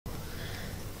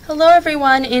Hello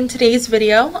everyone, in today's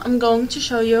video I'm going to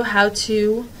show you how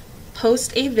to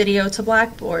post a video to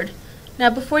Blackboard. Now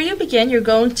before you begin, you're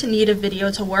going to need a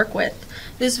video to work with.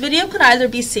 This video could either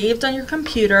be saved on your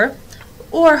computer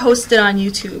or hosted on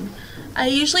YouTube. I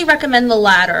usually recommend the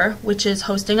latter, which is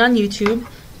hosting on YouTube,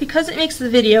 because it makes the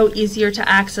video easier to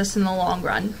access in the long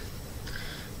run.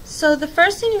 So the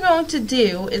first thing you're going to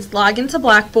do is log into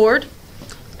Blackboard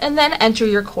and then enter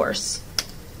your course.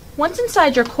 Once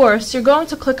inside your course, you're going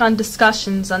to click on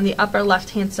Discussions on the upper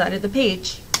left-hand side of the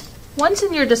page. Once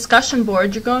in your discussion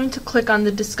board, you're going to click on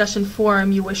the discussion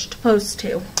forum you wish to post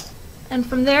to. And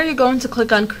from there, you're going to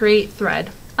click on Create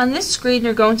Thread. On this screen,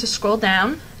 you're going to scroll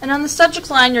down, and on the subject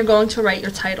line, you're going to write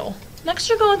your title. Next,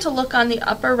 you're going to look on the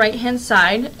upper right-hand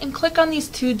side and click on these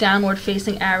two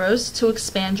downward-facing arrows to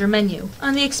expand your menu.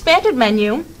 On the expanded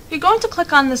menu, you're going to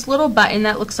click on this little button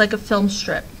that looks like a film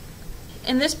strip.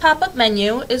 In this pop-up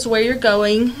menu is where you're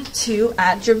going to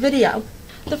add your video.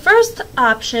 The first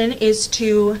option is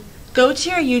to go to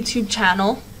your YouTube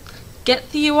channel,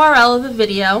 get the URL of the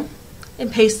video,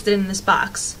 and paste it in this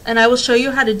box. And I will show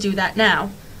you how to do that now.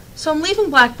 So I'm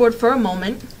leaving Blackboard for a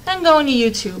moment and going to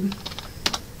YouTube.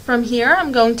 From here,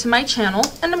 I'm going to my channel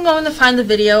and I'm going to find the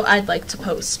video I'd like to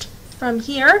post. From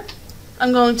here,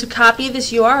 I'm going to copy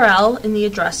this URL in the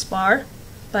address bar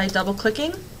by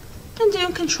double-clicking and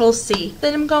doing Control-C.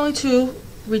 Then I'm going to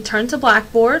return to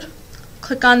Blackboard,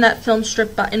 click on that film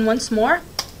strip button once more,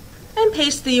 and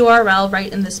paste the URL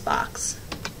right in this box.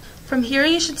 From here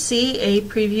you should see a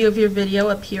preview of your video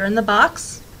appear in the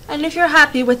box, and if you're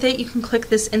happy with it, you can click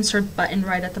this Insert button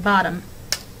right at the bottom.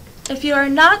 If you are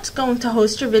not going to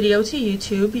host your video to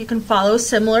YouTube, you can follow a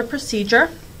similar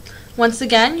procedure. Once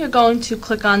again, you're going to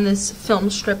click on this film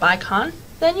strip icon,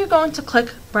 then you're going to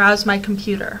click Browse My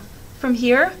Computer. From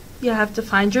here, you have to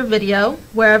find your video,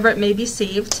 wherever it may be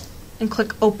saved, and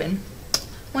click Open.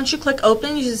 Once you click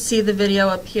Open, you should see the video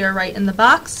appear right in the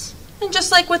box. And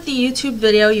just like with the YouTube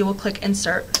video, you will click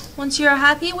Insert. Once you are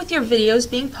happy with your videos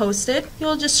being posted, you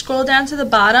will just scroll down to the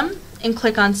bottom and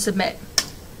click on Submit.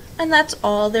 And that's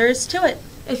all there is to it.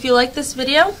 If you like this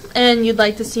video and you'd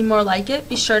like to see more like it,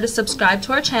 be sure to subscribe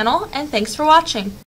to our channel, and thanks for watching.